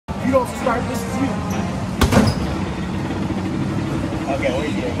you don't subscribe, this is you. Okay,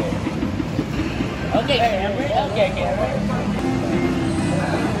 where's your game? Okay, Cameron. Okay, Cameron.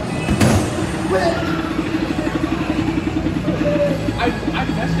 I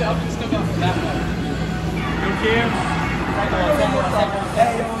messed it up and stuff off that one. Okay.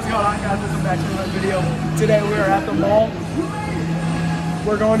 Hey, yo, what's going on, guys? Welcome back to another video. Today we are at the mall.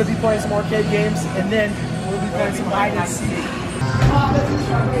 We're going to be playing some arcade games, and then we'll be playing some hide and seek.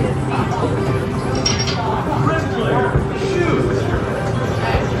 Shoot!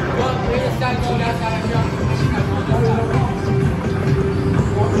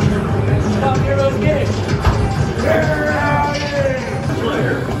 Stop here, those games.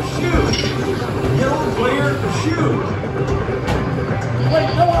 Player, shoot! Yellow player, shoot! Wait,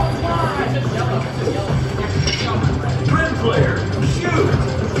 no, why? Just yellow. Red player, shoot!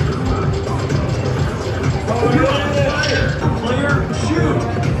 Yellow player, shoot!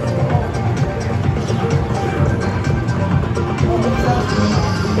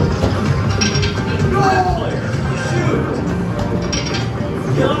 Red player, shoot!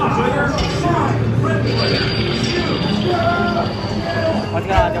 Yellow player, shoot! Red player, shoot! What's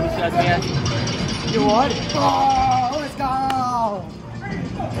going on, WCS? You what? Oh, let's go!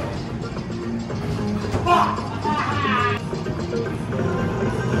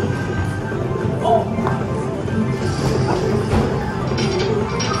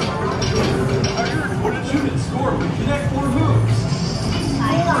 Shoot and score with Connect 4 moves.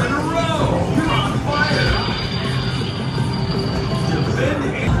 4 in a row. You're on fire.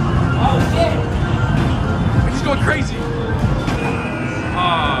 Defending. Oh, shit. We're just going crazy.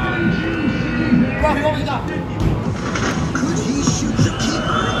 Bro, he only got 50. Could he shoot the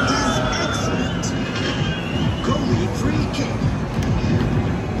keeper? Is excellent. Goalie free kick.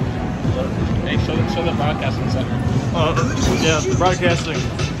 Hey, show the broadcasting center. Yeah, broadcasting.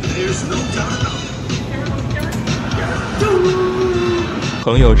 There's no doubt.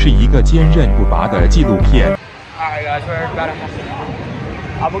 朋友是一个坚韧不拔的纪录片。 Alright, guys, we're about to have to.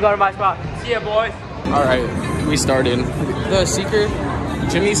 I'm gonna go to my spot. See ya, boys. Alright, we started. The Seeker,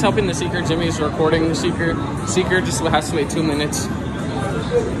 Jimmy's helping the Seeker. Jimmy's recording the Seeker. Seeker just has to wait 2 minutes.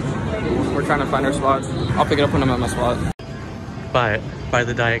 We're trying to find our spots. I'll pick it up when I'm at my spot. Buy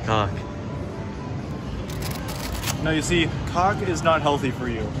the Diet Cock. Now you see, cock is not healthy for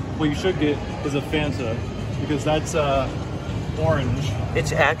you. What you should get is a Fanta, because that's orange.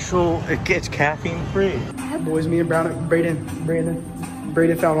 It's caffeine free. Alright, boys, me and Brandon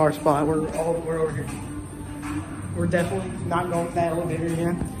found our spot. We're over here. We're definitely not going to that elevator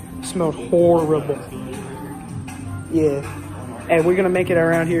again. It smelled horrible. Yeah. And we're gonna make it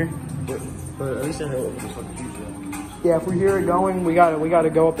around here. But at least I know it was Yeah, if we hear it going, we gotta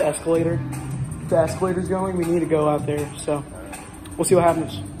go up the escalator. If the escalator's going, we need to go out there. So we'll see what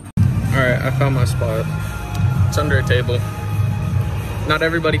happens. Alright, I found my spot. It's under a table. Not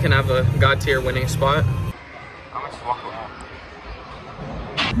everybody can have a God tier winning spot. I'm just walk around.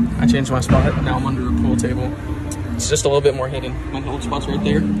 I changed my spot. Now I'm under a pool table. It's just a little bit more hidden. My old spot's right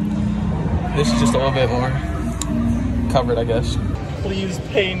there. This is just a little bit more covered, I guess. Please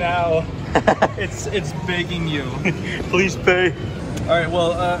pay now. it's begging you. Please pay. All right,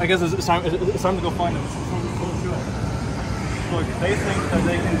 well, I guess it's time to go find them. Look, they think that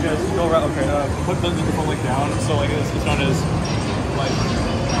they can just go around. Okay, put the phone like down, so like it's not as like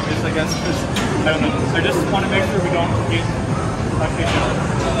obvious. I guess I don't know. I just want to make sure we don't get taken out.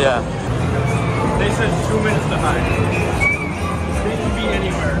 Yeah. They said 2 minutes to hide. They can be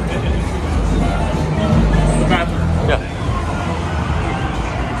anywhere. The bathroom. Yeah.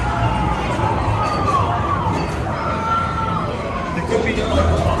 They could be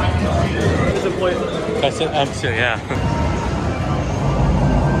behind the computer. It's a place. That's it. Absolutely, yeah.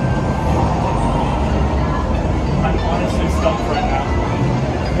 I'm honestly stumped right now.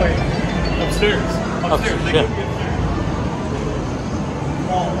 Wait, upstairs. Upstairs. They yeah. could be upstairs.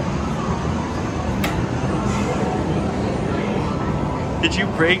 Oh. Did you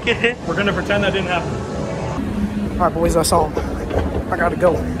break it? We're gonna pretend that didn't happen. All right, boys, I saw him. I gotta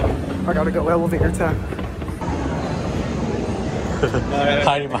go. Elevator time.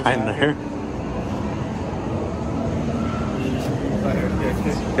 Hiding behind there.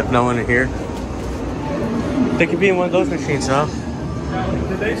 Yep, no one in here. They could be in one of those machines, huh? Now,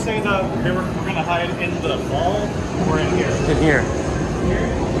 did they say that they were gonna hide in the mall or in here? In here.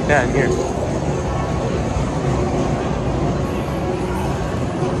 Yeah, in here.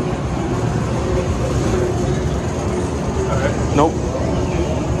 Nope.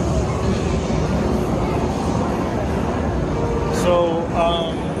 So,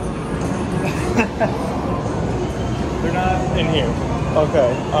 they're not in here. Okay.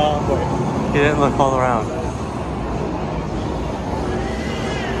 He didn't look all around.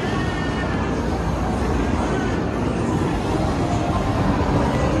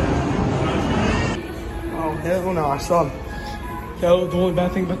 Oh, hell no, I saw him. The only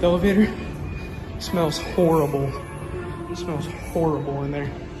bad thing about the elevator, it smells horrible. It smells horrible in there.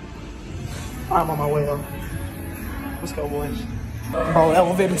 I'm on my way up. Let's go, boys. Bro, the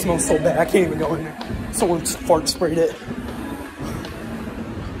elevator smells so bad, I can't even go in there. Someone fart sprayed it.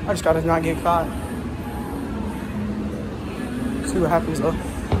 I just gotta not get caught. See what happens though.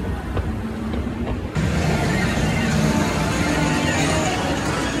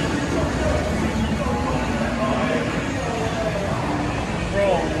 Bro,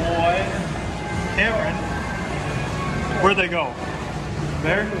 what? Cameron? Where'd they go?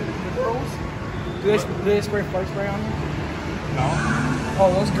 There? Do they spray fart spray on you? No.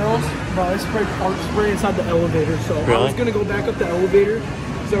 Oh, those girls? Bro, they sprayed fart spray inside the elevator. So I was gonna go back up the elevator.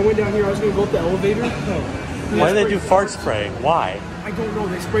 So I went down here, I was gonna go up the elevator. Why did they do fart spray? Why? I don't know,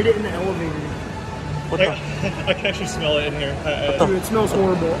 they sprayed it in the elevator. What the, I can actually smell it in here. Dude, it smells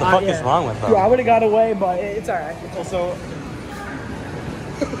horrible. what the fuck is wrong with them? Dude, I would've got away, but it's alright. Also,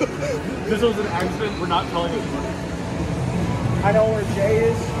 this was an accident. We're not telling anyone. I know where Jay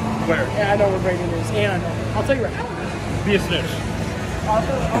is. Where? And I know where Brayden is. And I know. I'll tell you right now. Be a snitch. If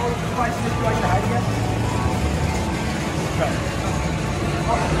I snitch you like to hide again.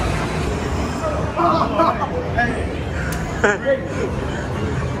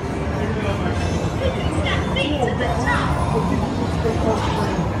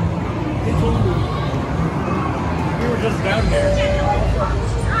 We were just down there.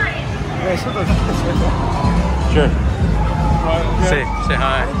 Sure. Say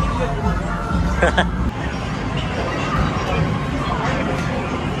hi.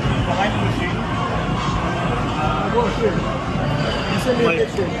 Behind the machine. You sent me a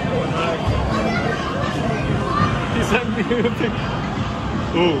picture. He sent me a picture.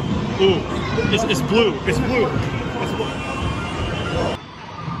 Ooh. It's blue. It's blue. It's blue.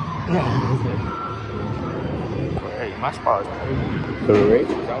 Hey, my spot is Great.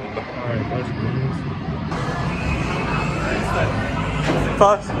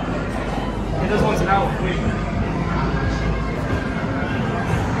 Fox. This one's out. Wait.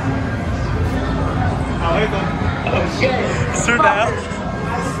 Oh, hey, Sir now.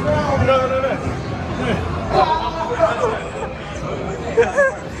 No.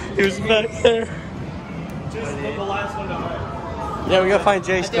 He was back there. Just the last one down there. Yeah, we gotta find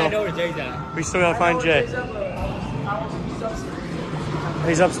Jay still. I know where Jay's at. We still gotta find Jay.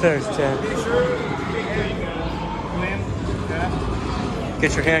 He's upstairs, Chad.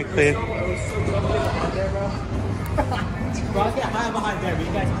 Get your hand clean. Bro, I was gonna hide behind there, but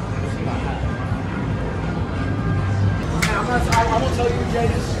you guys I won't tell you who Jay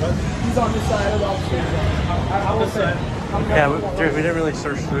is. He's on this side of the office. I will say. Yeah, we didn't really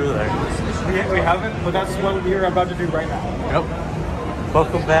search through there. We haven't, but that's what we're about to do right now. Yep.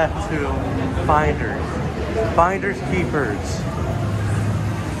 Welcome back to Finders. Finders Keepers.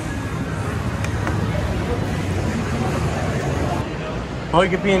 Oh, you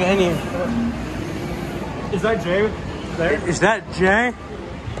could be in any. Is that Jay there? Is that Jay?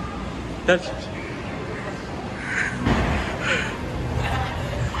 That's.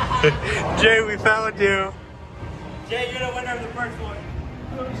 Jay, we found you. Jay, you're the winner of the first one.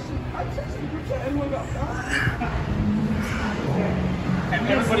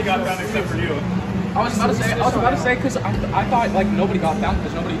 Everybody got found except for you. I was about to say, because I thought like nobody got found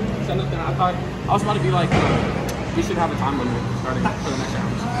because nobody said nothing. I was about to be like, we should have a time limit starting for the next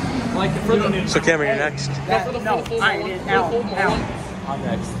round. Like for the So Cameron, you're next. No, I did. Al. I'm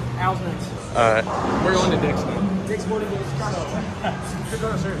next. Al's next. Alright. We're going to Dick's now. Dick's more than this.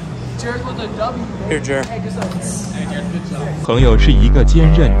 Cheers with a W. Here, Jer. Hey, just a. Hey, Jared, good job. 朋友是一个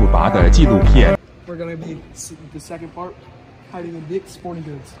坚韧不拔的纪录片。 We're gonna be the second part, hiding in Dick's Sporting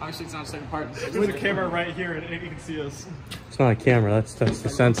Goods. Obviously, it's not a second part. There's a camera right here, and you can see us. It's not a camera. That's the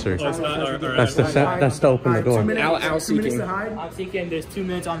sensor. Oh, it's not. All right. That's to open the door. Al 2 minutes seeking. to hide. I'm thinking there's 2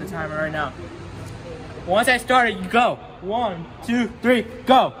 minutes on the timer right now. Once I start it, you go. 1, 2, 3,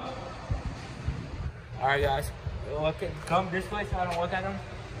 go. All right, guys. Come this way so I don't look at them.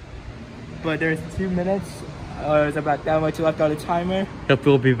 But there's 2 minutes. There's about that much left on the timer. Yep,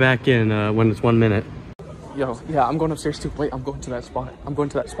 we'll be back in when it's 1 minute. Yo, yeah, I'm going upstairs too. Wait, I'm going to that spot.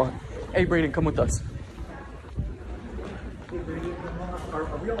 Hey, Brayden, come with us.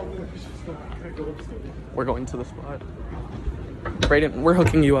 We're going to the spot. Brayden, we're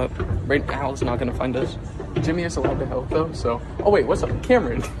hooking you up. Brayden, Al's not gonna find us. Jimmy is allowed to help though, so. Oh wait, what's up?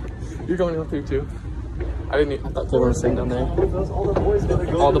 Cameron, you're going up here too. I thought they were staying down there.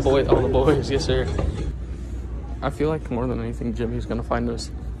 All the boys, yes sir. I feel like more than anything, Jimmy's gonna find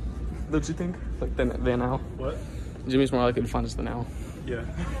us. Don't you think? Like than Al. What? Jimmy's more likely to find us than Al. Yeah.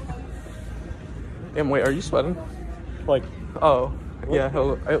 And wait, are you sweating? Like, oh, yeah.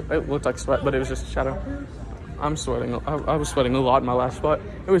 It looked like sweat, but it was just a shadow. I'm sweating. I was sweating a lot in my last spot.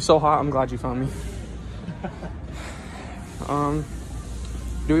 It was so hot. I'm glad you found me.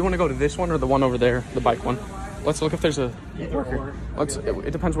 Do we want to go to this one or the one over there, the bike one? Let's look if there's a worker.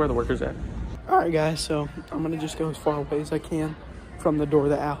 It depends where the worker's at. All right, guys. So I'm gonna just go as far away as I can from the door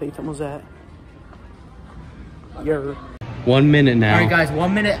that Al Ethan was at. You're 1 minute now. All right, guys,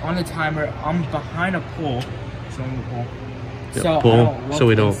 1 minute on the timer. I'm behind a pole, showing the pole. Yep, So pole, I don't look so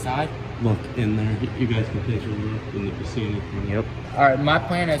we don't inside. look in there. You guys can take a look and if you see anything. Yep. All right, my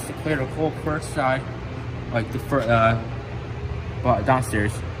plan is to clear the whole first side, like the first,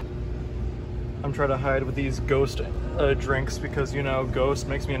 downstairs. I'm trying to hide with these ghost drinks because, you know, ghost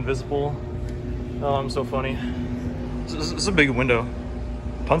makes me invisible. Oh, I'm so funny. This is a big window.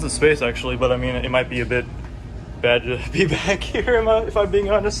 Tons of space, actually, but I mean, it might be a bit bad to be back here, if I'm being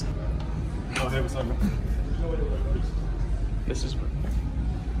honest. Oh, hey, what's up? This is...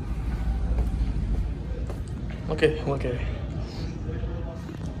 Okay. We're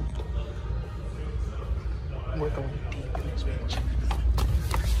going deep in this bitch.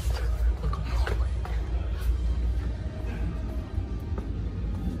 We're going all the way.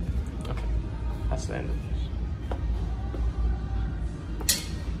 Okay, that's the end of this.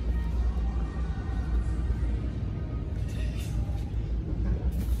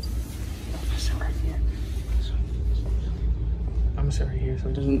 I'm gonna sit right here so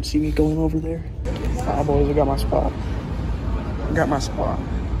he doesn't see me going over there. Alright, boys, I got my spot.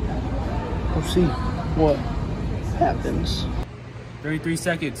 We'll see what happens. 33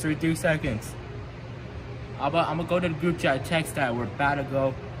 seconds. I'm gonna go to the group chat, text that we're about to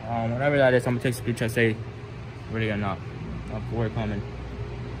go. Whatever that is, I'm gonna text the group chat, say we're gonna knock. We're coming.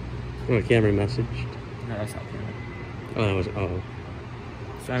 Oh, Cameron messaged. No, that's not Cameron. Oh, that was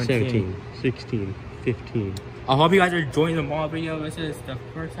 17, 16, 15. I hope you guys are enjoying the mall video. This is the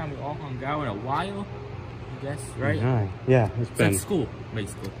first time we all hung out in a while. I guess, right? Yeah, it's been Since school,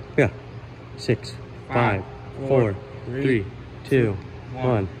 basically. Yeah. 6, 5, 4, 3, 2,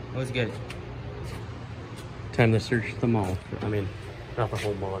 1. Let's get it. Time to search the mall. I mean, not the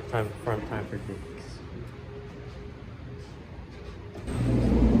whole mall. Time for drinks.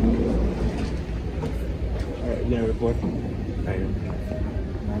 Alright, you gonna record? I am.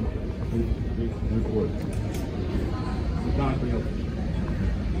 Record. Alright, so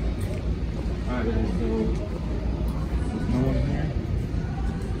there's no one here.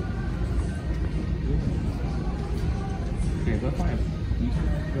 Okay, go find a decent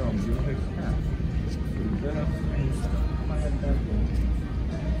girl. You want to cat.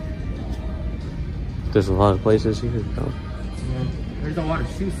 There's a lot of places here to go. Yeah, there's a lot of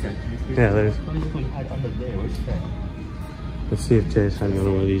shoe sections. Yeah, there's. Under there. What's that? Let's see if Jay's had one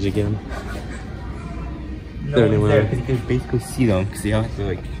of these again. No one's there because you can basically see them because you have to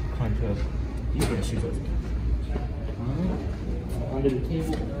like punch up. You put the shoes up. Under the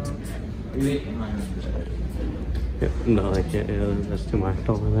table. Yep, no, I can't. Yeah, that's too much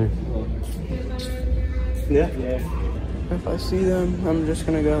over there. Yeah. If I see them, I'm just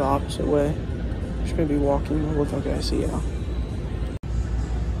gonna go the opposite way. I'm just gonna be walking. Look, okay, I see Al.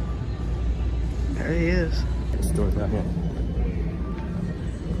 There he is. Door's out here.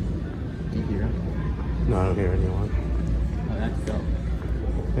 Do you hear him? No, I don't hear anyone. Oh, that's dope.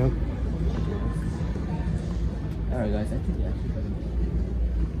 Yep. Alright, guys, I think he actually doesn't.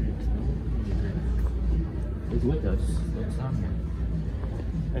 He's with us. It's not here.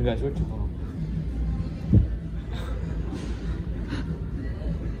 Hey, guys, where'd you go?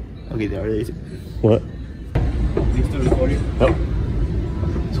 Okay, there it is. What? You still recording? Nope.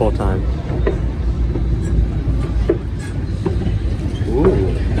 This whole time.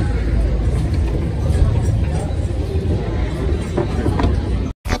 Ooh.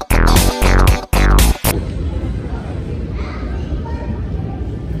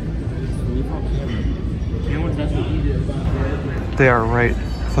 They are right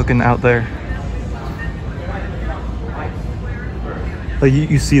fucking out there. Like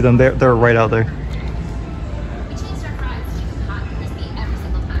you see them, they're right out there.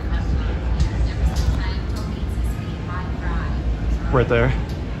 Right there.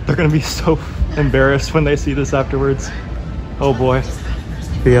 They're gonna be so embarrassed when they see this afterwards. Oh boy.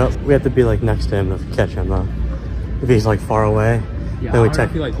 Yeah, we have to be like next to him to catch him though. If he's like far away, Yeah, then we I check.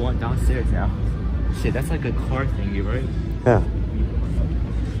 feel like going downstairs now. Shit, that's like a car thingy, right? Yeah.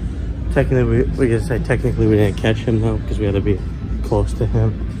 Technically, we can say technically we didn't catch him though, because we had to be close to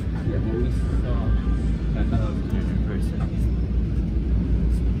him. Yeah, but we saw another in person.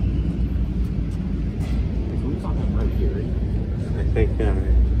 We saw him right here. I think, yeah.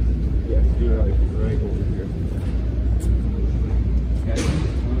 Yeah, you're right over here.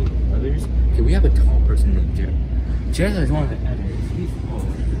 Others? Okay, we have a tall person in Jared. Jared is one of the editors. He's tall.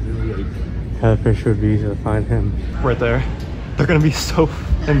 Really. Yeah, the picture would be easy to find him. Right there. They're gonna be so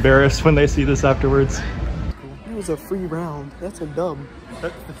embarrassed when they see this afterwards. It was a free round. That's a dub.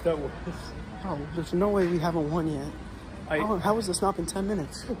 That was. Oh, there's no way we haven't won yet. How has this not been 10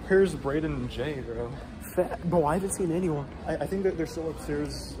 minutes? Here's Braden and Jay, bro. Bro, I haven't seen anyone. I think that they're still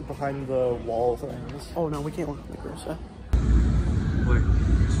upstairs behind the wall things. Oh no, we can't look at the first set. Where?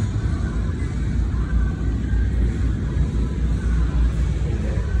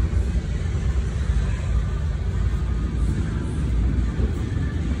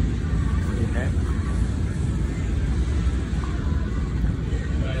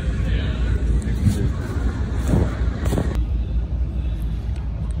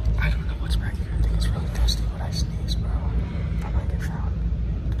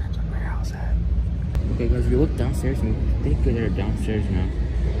 Okay, guys, we look downstairs and we think they're downstairs now.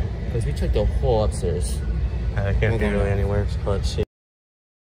 Because we checked the whole upstairs. I can't be really anywhere, so let's see.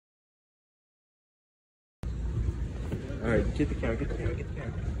 Alright, get the camera.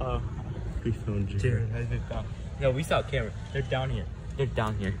 We found you. No, we saw a camera. They're down here. They're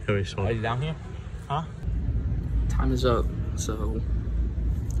down here. So we saw. Are they down here? Huh? Time is up, so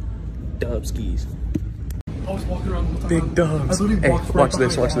dub skis. I was walking around the time. Big dubs. Hey, watch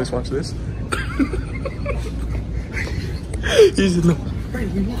this, watch this, watch this. He's in the.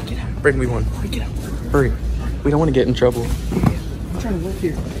 Brandon, we won. Get out. Brandon, we won. Get out. Hurry. We don't want to get in trouble. I'm trying to look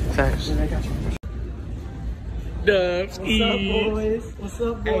here. Fast. I got you. Dub What's skis. up, boys? What's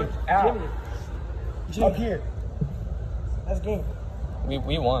up, boys? Jimmy. Up here. That's game.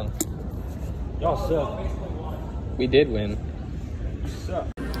 We won. Y'all suck. We did win.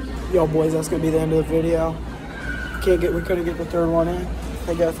 Yo, boys, that's gonna be the end of the video. We couldn't get the third one in.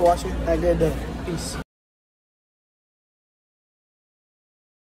 Thank you guys for watching. Have a good day. Peace.